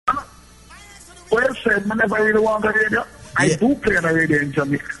Well said, I never really want the radio. I do play on the radio in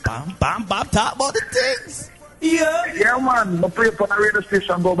Jamaica. Bam, bam, bam, talk about the things. Yeah, man. I play on the radio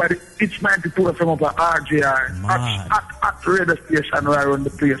station, go by the It's 92 FM up at RJR. At the radio station where I run the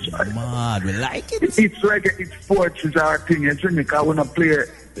place. Right? Mad, we like it. It's reggae, it's sports is our thing in Jamaica. I want to play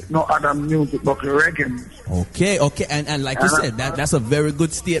no other music but reggae. Okay, and like you said, that's a very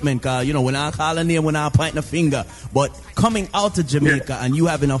good statement, cause you know, when I call a name, when I point the finger, but coming out to Jamaica and you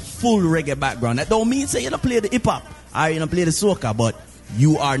having a full reggae background, that don't mean say you don't play the hip hop or you don't play the soca, but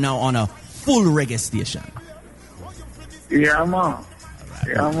you are now on a full reggae station. Yeah, man.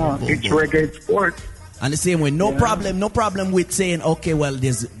 Yeah, man. It's reggae sports. And the same way, no problem with saying, okay, well,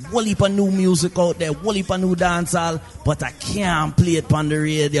 there's a whole heap of new music out there, whole heap of new dancehall, but I can't play it on the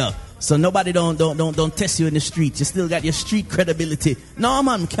radio. So nobody don't test you in the street. You still got your street credibility. No,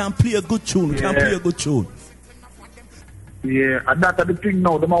 man, can't play a good tune. Can't play a good tune. Yeah, and that's the thing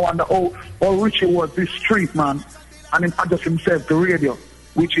now. Them I wonder how Richie was this street, man, and him adjust himself to radio,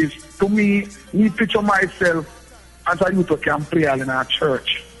 which is, to me picture myself as a youth who can play all in our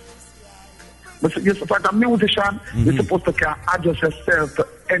church. But you're supposed to be a musician, you're supposed to can adjust yourself to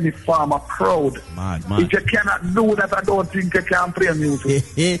any form of crowd. Man. If you cannot do that, I don't think you can play music.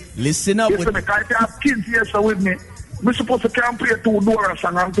 Listen up. Listen, if I have kids here so with me, we're supposed to can play 2 Dora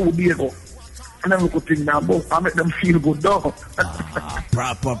song and 2 Diego. And then we could think that both. I make them feel good though.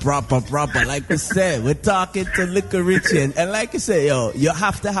 Proper. Like we said, we're talking to Liquor Richie, and like you say, you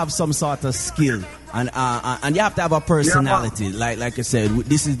have to have some sort of skill, and you have to have a personality. Like I said,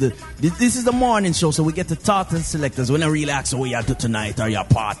 this is the morning show, so we get to talk to the selectors. We don't really ask what you do tonight or your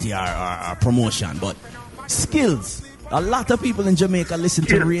party or promotion, but skills. A lot of people in Jamaica listen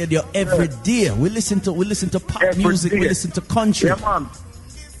to radio every day. We listen to pop music. We listen to country. Yeah, man.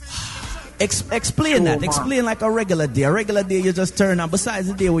 Explain that. Explain like a regular day. A regular day you just turn on. Besides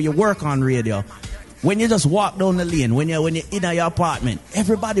the day where you work on radio, when you just walk down the lane, when you're in your apartment,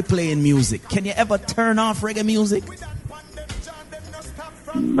 everybody playing music. Can you ever turn off reggae music?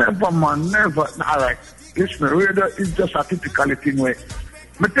 Never, man. Never. All right. Listen, radio is just a typical thing where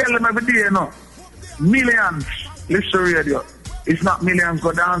I tell them every day, millions listen to radio. It's not millions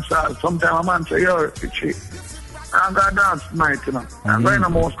go dance. Sometimes a man say, yo, it's I'm going to dance tonight, I'm going to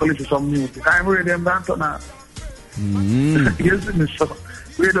Moscow listen to some music. I'm ready to dance tonight. You see me, so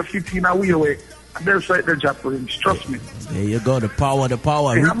we're the 15 away. And they'll say the job for him. Trust me. There you go, the power.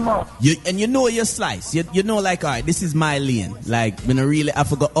 And you know your slice. You know, like, all right, this is my lane. Like, when I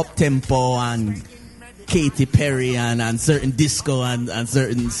forgot up-tempo and Katy Perry and certain disco and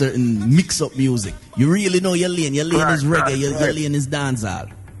certain mix-up music. You really know your lane. Your lane is reggae. Your lane is dancehall.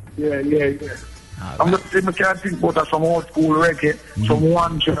 Yeah. I'm not saying I can't think about some old school reggae, some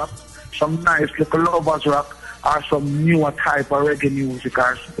one rock, some nice little lovers rock, or some newer type of reggae music,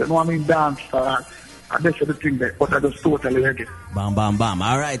 or you know what I mean, dance. And that's the thing there, but I just totally reggae. Bam, bam, bam.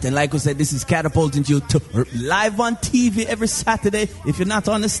 All right, and like we said, this is catapulting you to live on TV every Saturday. If you're not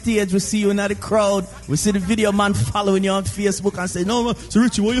on the stage, we see you in the crowd. We see the video man following you on Facebook and say, no, so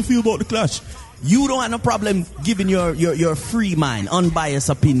Richie, what do you feel about the Clash? You don't have no problem giving your free mind, unbiased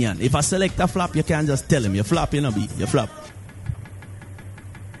opinion. If I select a flop, you can just tell him, you flop, you flop.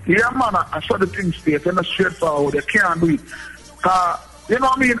 Yeah, man, I saw the thing straight, and straightforward, you can't do it. You know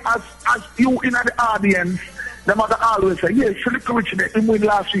what I mean, as you in the audience, the mother always say, yes, Liquor Richie, him win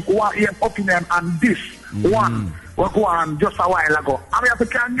last week, what your opinion on this one, what go on just a while ago. I mean, if you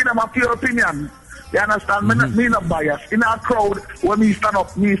can give them a pure opinion. You understand? Me not biased. In our crowd, when me stand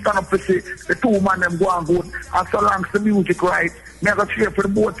up to see the 2 man them go on good. And so long as the music right, me I go cheer for the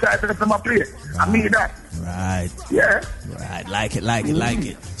both sides of them play. Right. I mean that. Right. Yeah. Right. Like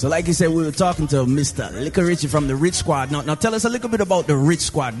it. So like you said, we were talking to Mr. Liquor Richie from the Rich Squad. Now tell us a little bit about the Rich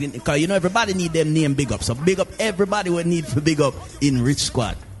Squad. Because everybody need them name big up. So big up everybody will need to big up in Rich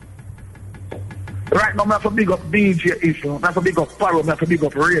Squad. Right now, I have to big up DJ Issue, I have to big up Paro, I have to big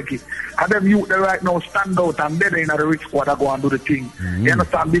up Reggae. And them youth they right now stand out and they're in the Rich Squad that go and do the thing. You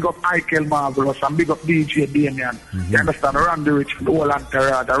understand? Big up Michael Marvelous and big up DJ Damian. You understand? Randy Rich, the whole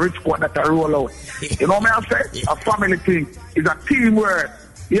entourage, the Rich Squad that I roll out. You know what I say? A family thing. It's a teamwork.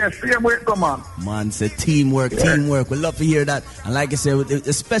 Yes, same way, come on. Man, say teamwork. We love to hear that. And like I said,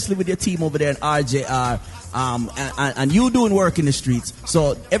 especially with your team over there in RJR, and you doing work in the streets.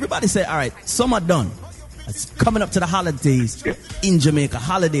 So everybody say, all right, summer done. It's coming up to the holidays in Jamaica.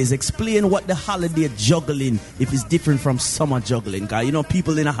 Holidays. Explain what the holiday juggling, if it's different from summer juggling. Because,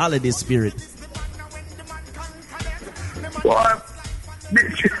 people in a holiday spirit. Well,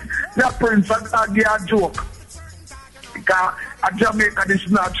 that Prince, I give a joke. Because at Jamaica, this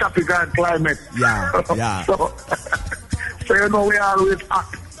is not tropical climate. Yeah. So we always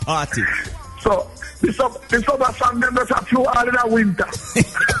hot. Party. So this other song them just a few all in the winter.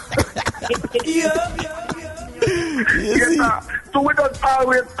 So we don't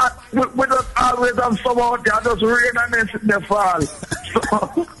always have some out there, just rain and then sit there fall. So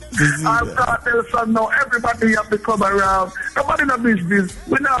I've got to tell some now, everybody have to come around. Nobody in the business.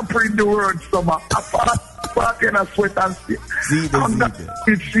 We now print the word summer. Party and a sweat and stay.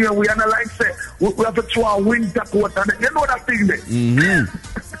 It's here. We are not like say we have to throw a winter coat and you know that thing there.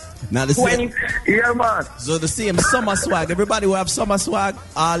 Now the same, yeah, man. So the same summer swag. Everybody will have summer swag.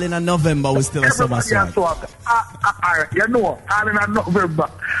 All in a November, we still have summer swag. You know, all in a November.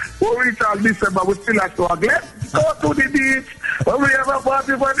 When we reach out December, we still have swag. Let's go to the beach. When we have a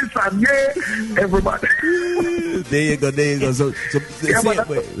party for the sun, yeah, everybody. There you go. So yeah,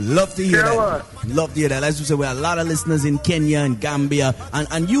 love to hear that. Man. Love to hear that. As you said, we have a lot of listeners in Kenya and Gambia,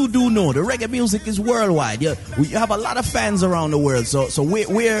 and you do know the reggae music is worldwide. You have a lot of fans around the world. So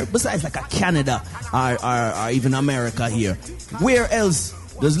where besides like a Canada or even America here, where else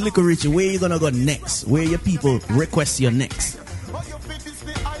does Little Richie? Where you gonna go next? Where your people request your next?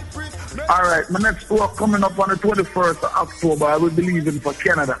 All right, my next tour coming up on the 21st of October. I will be leaving for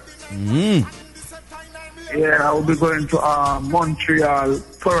Canada. Yeah, I will be going to Montreal,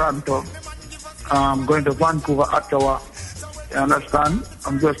 Toronto. I'm going to Vancouver, Ottawa. You understand?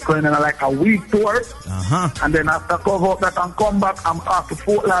 I'm just going on like a week tour. And then after cover up that and come back, I'm off to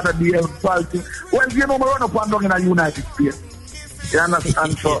Fort Lauderdale, Baltimore. Well, you know, I run up and down in the United States. You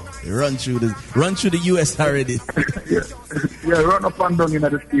understand? So run through the US already. yeah, run up and down in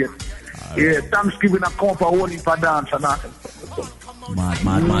the States. Yeah, Thanksgiving and come for only for dance and that.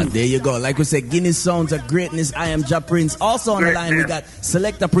 Mad. There you go. Like we said, Guinness Sounds of Greatness. I am Ja Prince. Also on the line, we got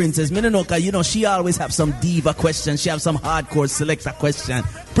Selector Princess. Mininoka, you know, she always have some diva questions. She have some hardcore selector question.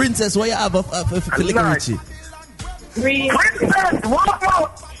 Princess, what you have for Little Richie? Princess, what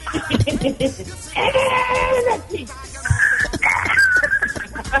about?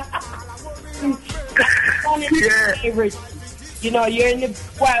 Yeah. You know, you're in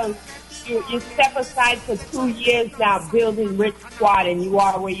the you step aside for 2 years now building Rich Squad, and you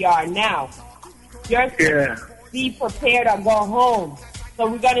are where you are now. You're be prepared or go home. So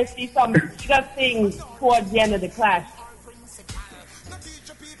we're going to see some bigger things towards the end of the clash.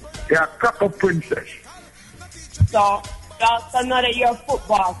 Yeah, Couple Princess. So know that you're a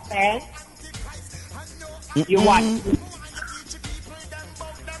football fan. You watch.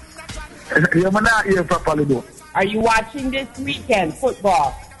 You're not here properly though. Are you watching this weekend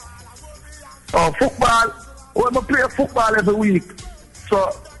football? Oh, football. Well, I play football every week.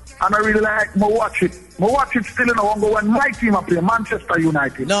 So, and I really like I watch it. I watch it still in a one go when my team I play, Manchester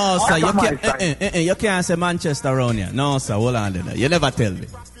United. No, sir, you can't say Manchester around here. No, sir, hold on there. You never tell me.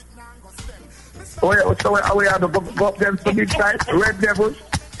 Oh, yeah, so we have to go up against the big side, Red Devils.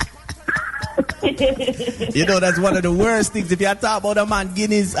 You know, that's one of the worst things. If you talk about a man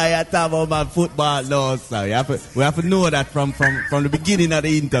Guinness, I talk about man football. No, sir. We have to know that from the beginning of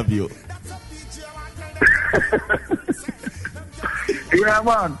the interview. Yeah,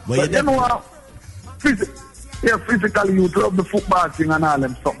 man. But you know what? Physically, you love the football thing and all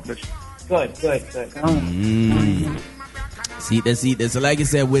them stuff. Good. See this. So like I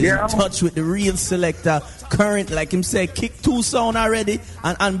said, we're in touch with the real selector. Current, like him said, kick 2 sound already.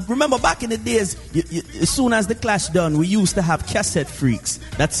 And remember back in the days, as soon as the clash done, we used to have cassette freaks.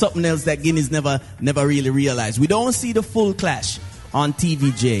 That's something else that Guinness never really realized. We don't see the full clash on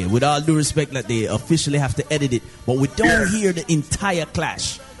TVJ. With all due respect that they officially have to edit it, but we don't hear the entire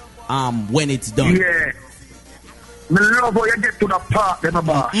clash when it's done. Yeah. I love how you get to the part then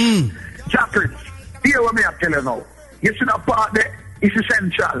about Jacqueline, hear what me I tell you now. You see that part there is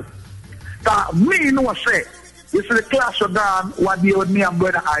essential. That me no say. You see the clash of gone what deal with me and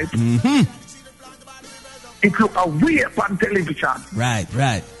Brother Hype. It look away on television. Right.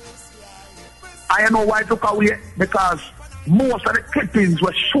 I know why it look away, because most of the clippings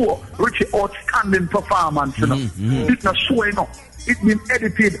were show Richie outstanding performance, you know. It's not showing up. It's been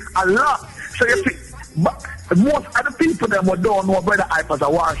edited a lot. So you see, but most of the people them who don't know Brother Hype as a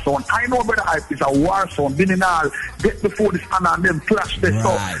war zone. I know Brother Hype is a war zone. Been in all get before this and then flash this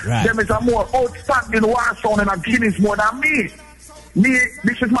stuff. Them is a more outstanding war zone in a Guinness more than me.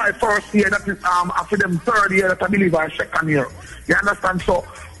 This is my first year. That is after them third year that I believe our second year. You understand? So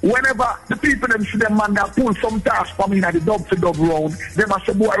whenever the people them see them man that pull some task for me in the dub to dub round, they must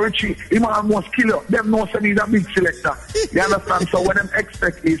say, boy Richie, he might almost kill you. Them know say he's a big selector. You understand? So what them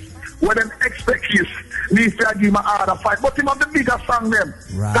expect is me if I give my other fight. But him have the bigger song them.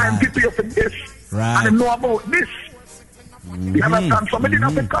 Time prepare for this. And him know about this. You understand? So I didn't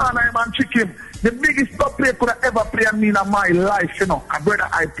have to call him and check him. The biggest top player could have ever played me in my life, you know. A Brother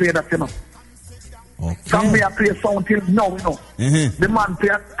I play that, you know. Okay. Some me I play sound till now, you know. The man play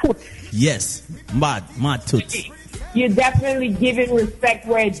a toots. Yes, mad toots. You're definitely giving respect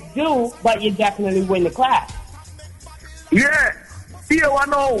where it's due, but you definitely win the class. Yeah. Here I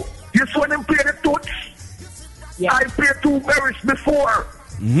know. You saw them play the toots. Yeah. I played 2 berries before.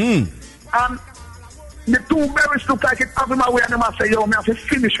 And the 2 berries look like it have him away and I say, yo, me have to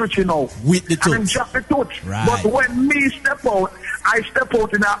finish with you now. With the toots. And then drop the toots. Right. But when me step out, I step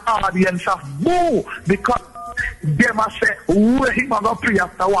out in an audience of boo, because them I say, where him gonna play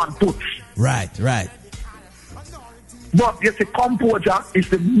after 1 toots. Right. But you see, composure is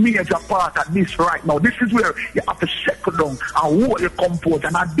the major part of this right now. This is where you have to settle down and hold your composure.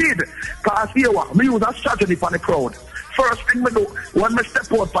 And I did. Because here, me use a strategy for the crowd. First thing me do, when me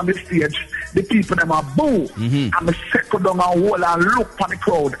step out on the stage, the people them are boo. And me settle down and hold and look on the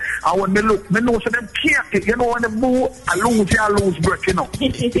crowd. And when me look, me know so them can't take. You know when they boo, I lose breath, you know.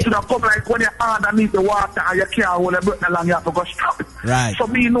 It should have come like when you're underneath the water and you can't hold the breath no long, you have to go stop it. Right. So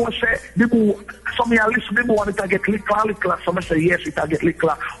me know say, the boo, so me I listen to the boo and it get lickler. So me say, yes, it get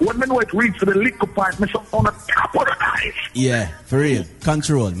lickler. When me know it reach to the liquor point, me say, on the top of the eyes. Yeah, for real.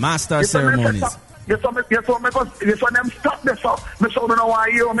 Control. Master ceremonies. Yes, so them stop this up. Me so don't know why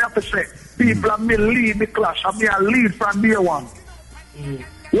you me have to say. People and me lead the clash and me I lead from day one.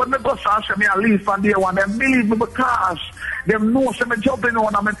 When me go say me I lead from day one, them believe me because them know say me jumping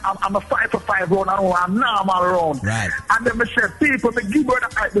on I'm a 5-for-5 round and I'm normal round. Right. And then me say people me give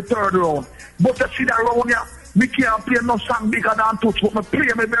her the 3rd round. But you see that round here, me can't play no song bigger than Toots, but me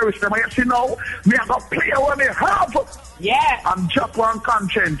play me very stem. And you see now, me I go play what me have. Yeah. And drop one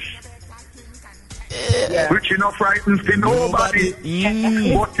conscience. Yeah. Which enough frightens to nobody.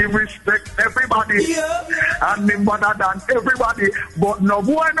 But he respect everybody. And him better than everybody. But no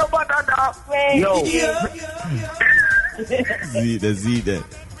boy no better than yo. Zida.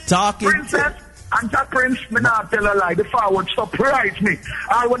 Talking Princess and that Prince, me not tell a lie. The forward surprise me.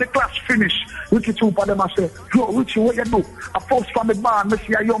 And when the class finish, with the 2 of them I say, yo, Richie, what you do? A first from the band, me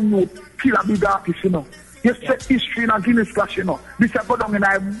see a young youth, kill a big artist, you know. You set history in a Guinness class, you know. This I go down in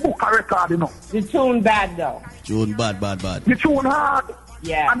a book a record, you know. The tune bad though. Tune bad. The tune hard.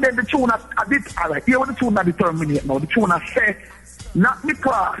 Yeah. And then the tune I did, alright, here what the tune I determinate now. The tune I say, not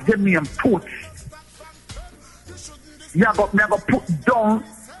because they name Toots. Me I go put down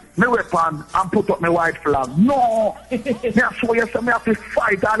my weapon and put up my white flag. No. Me I swear you say me have to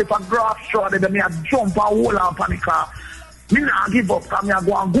fight all if a grass straw, then me I jump and hold on the car. Me not give up because me I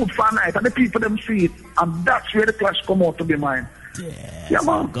go on good for a night and the people them see it. And that's where the clash come out to be mine. Yeah,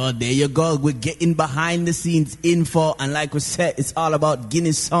 man. God, there you go. We're getting behind the scenes info, and like we said, it's all about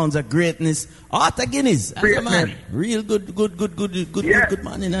Guinness sounds of greatness. Arthur Guinness, man, real good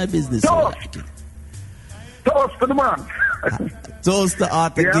man in our business. Toast to the man. Toast to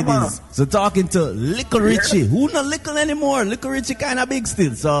Arthur Guinness. Man. So talking to Little Richie, who not little anymore. Little Richie kind of big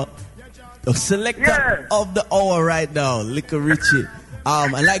still. So the selector of the hour right now, Little Richie.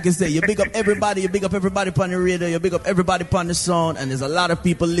 And like I said, you big up everybody upon the radio, you big up everybody upon the sound, and there's a lot of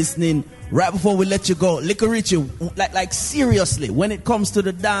people listening. Right before we let you go, Little Richie, like seriously, when it comes to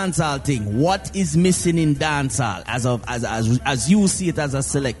the dancehall thing, what is missing in dancehall as you see it as a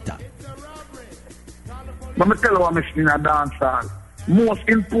selector? Let me tell you what I'm missing in a dancehall. Most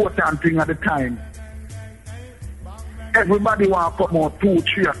important thing at the time, everybody want to come out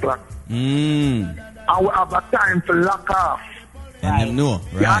 2-3 o'clock. And we have a time to lock off. And them know,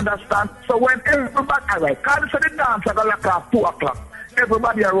 right? You understand? So when everybody, alright, because the dance are going to lock off 2 o'clock,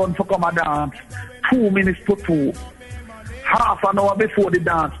 everybody run for come a dance 2 minutes to 2. Half an hour before the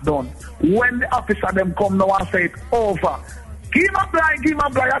dance done. When the officer them come now and say it over, give a blind,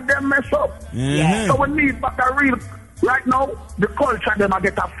 and them mess up. So we need back a real, right now, the culture them a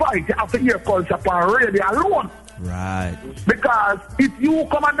get a fight. You have to hear culture on radio alone. Right. Because if you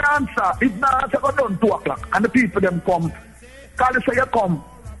come a dancer, if dancer go done 2 o'clock and the people them come, because they say you come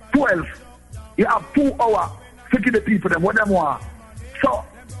 12, you have 2 hours to give the people them what them want. So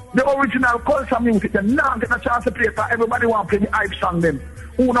the original culture music, they now get a chance to play because everybody want to play the hype song them.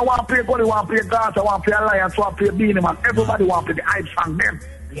 Who no want to play Gully, want to play Gaza, want to play Alliance, want to play Beanie Man. Everybody want to play the hype song them.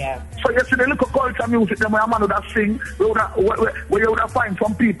 Yeah. So you see the little culture music them where a man would have sing, where you would have find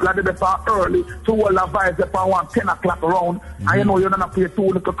some people that they start early to hold a vibe they want 10 o'clock around. And you know you're gonna play 2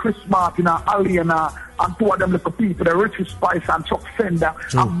 little Chris Martin and Aliena and 2 of them little people, the Richie Spice and Chuck Fender,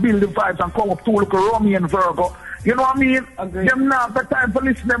 and build the vibes and come up 2 little Romy and Virgo. You know what I mean? Agreed. Them now have the time to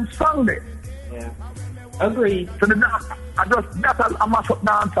listen to them Sunday. Yeah. Agreed. So the dance, that's a massive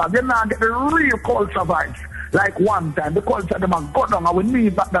dancer. They now get the real culture vibes. Like one time, the culture them a go down and we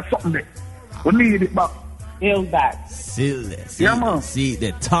need back that something there. We need it back. build back. See,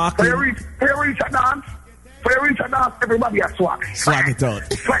 the talking. For you reach a dance, everybody has swag. Swag it out.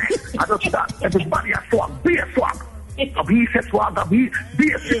 Swag. I just start. Everybody has swag. Be a swag. A be a swag. A be a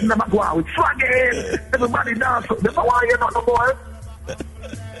swag. Never go out with swag. Everybody dance. That's why you're not no more.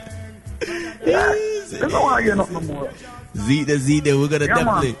 Yeah. That's why you're not no more. Zita, we're gonna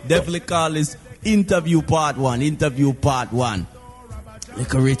definitely call this interview part one.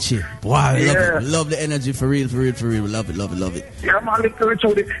 Licker Richie. Wow, we love the energy for real. We love it. Yeah, man, Licker Richie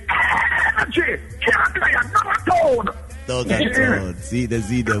with the energy. Can't play another tone.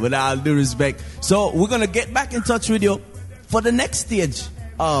 Zita, with all due respect. So we're gonna get back in touch with you for the next stage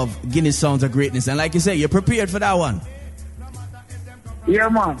of Guinness Sounds of Greatness. And like you say, you're prepared for that one. Yeah,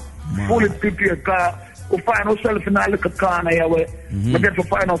 man. Fully prepared, because we find ourselves in a little corner here where we get to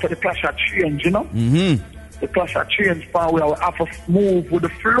find out for the clash of change, you know? The clash of change part where we have to move with the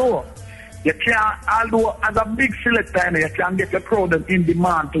flow. You can't, although as a big selector, you can get the crowd in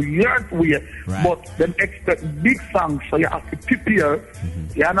demand to your way, but them expect big songs, so you have to prepare.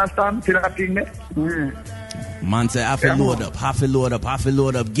 You understand? See that thing there? Man say, have to load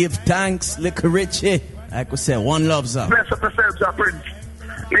up. Give thanks, Licker Richie. Like we said, one loves up. Bless up yourself, Prince.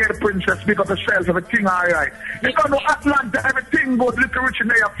 Lady Princess, pick up yourself, everything alright. You don't know Atlanta, everything good. Licker Richie,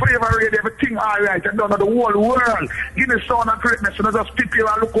 they are flavor radio, everything alright. You don't know the whole world. Guinness Sound of Greatness, you know, just people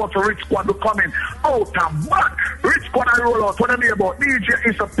and look out for Rich Squad to come in. Out and back. Rich Squad and roll out. What I mean about DJ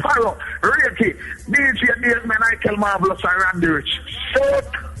is a pyro. Reiki. DJ Dave, man, I tell Marvelous and Randy Rich. Sick.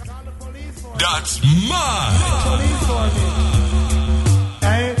 That's mine.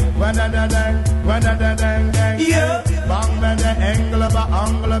 Hey, yeah. Bang the angle of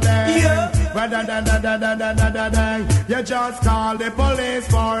bang. Yeah. You just call the police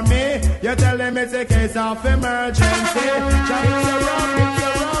for me. You tell them it's a case of emergency. It's a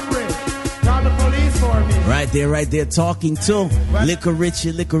robbery. Call the police for me. Right there, talking to Licker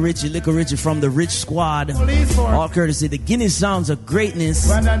Richie from the Rich Squad. All courtesy the Guinness Sounds of Greatness.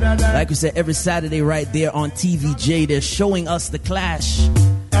 Like we said, every Saturday right there on TVJ, they're showing us the clash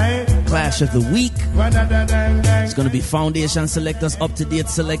of the week. It's going to be foundation selectors, up-to-date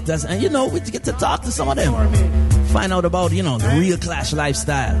selectors, and you know, we get to talk to some of them. Find out about, you know, the real clash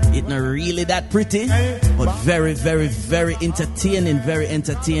lifestyle. It's not really that pretty, but very, very, very entertaining,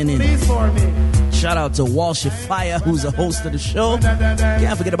 Shout out to Walsh Fire, who's a host of the show.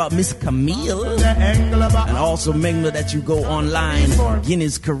 Can't forget about Miss Camille. And also make sure that you go online,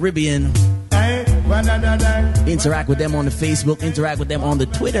 Guinness Caribbean. Interact with them on the Facebook, interact with them on the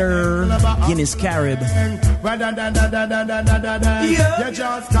Twitter, Guinness Carib. You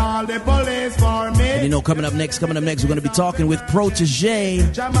just call the police for me. And you know, coming up next, we're going to be talking with Protege.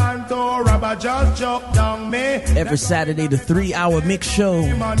 Every Saturday, the 3-hour mix show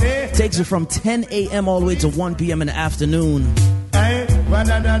takes you from 10 a.m. all the way to 1 p.m. in the afternoon.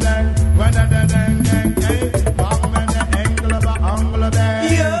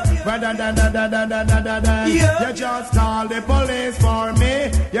 You just call the police for me.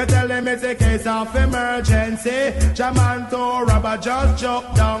 You tell them it's a case of emergency. Jamanto rubber just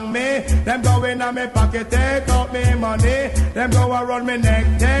choke down me. Them go in on me pocket, take out me money. Them go around me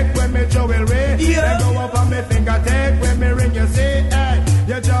neck, take when me jewelry. Them go up on me finger, take when me ring. You see, hey,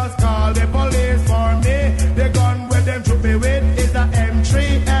 you just call the police for me. The gun with them shoot me with is a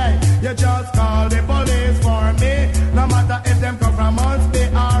M3. Hey, you just call the police for me. No matter if them come from us, they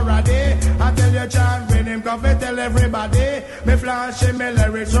already. I tell you, John, when him come, tell everybody. Me flashing me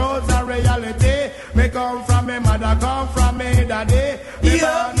lyrics, shows a reality. Me come from me mother, come from me daddy. Me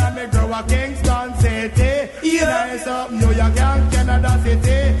born and me grow a Kingston City. Nice up New York and Canada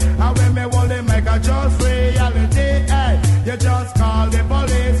City. And when me hold the mic, I just reality. Hey, you just call the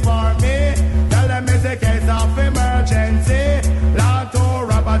police for me. Tell them it's a case of emergency. Lato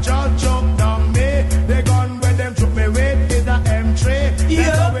rubber just choke down me. The gun with them shoot me with is a M3.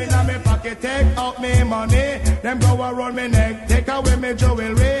 Them go in on me pocket, take out me money. Them go around me neck, take away me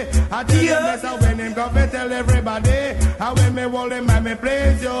jewelry. I tell them this when him go fi tell everybody. And when me hold him and me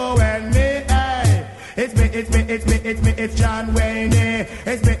please you and me. Hey, it's John Wayne.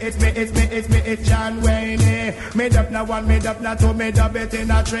 It's John Wayne. Made up now one, made up now two, made up it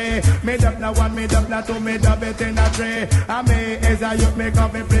in a tray. Made up now one, made up now two, made up it in a tray. And me is a youth, make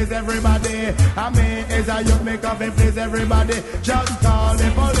up and please everybody. And me is a youth, make up and please everybody. Just call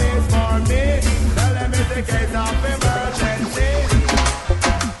the police for me. Tell them it's a case of emergency.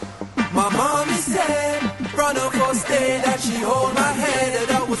 My mommy said, run up for stay, that she hold my hand,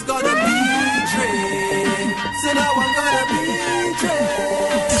 and I was gonna be trained. So now I'm gonna be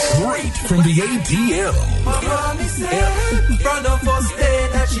trained. Straight from the ATL. My mommy said, run up for stay,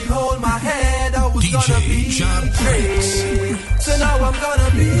 that she hold my hand, I was gonna gonna be Dre. So now I'm gonna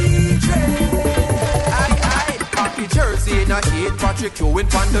be Dre. Happy Jersey in a 8, Patrick Ewing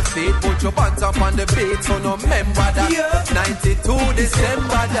on the fate, put your pants up on the bait, so no member that. 92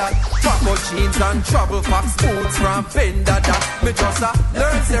 December that. Papa jeans and trouble packs, boots from Fender that. Me just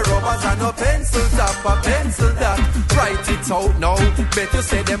learn the rubbers and no pencil top, a pencil that. Write it out now, bet you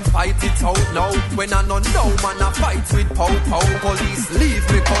say them fight it out now. When I don't know man I fight with pow. Police leave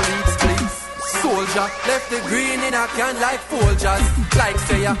me colleagues please. Soldier left the green in a can like Folgers. Like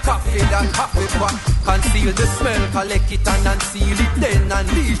say a coffee that happy back. Conceal the smell, collect it and unseal it then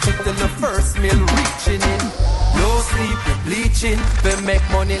unleash it till the first meal reaching in. No sleep, you're bleaching. We make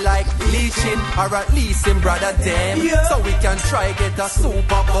money like bleaching, or at least in brother them. So we can try get a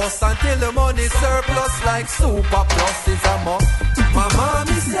super bus until the money surplus like super plus is a must. My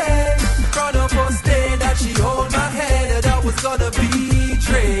mommy said, from the first day that she hold my head, that I was gonna be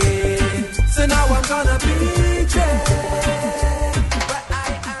Dre. So now I'm gonna be Dre.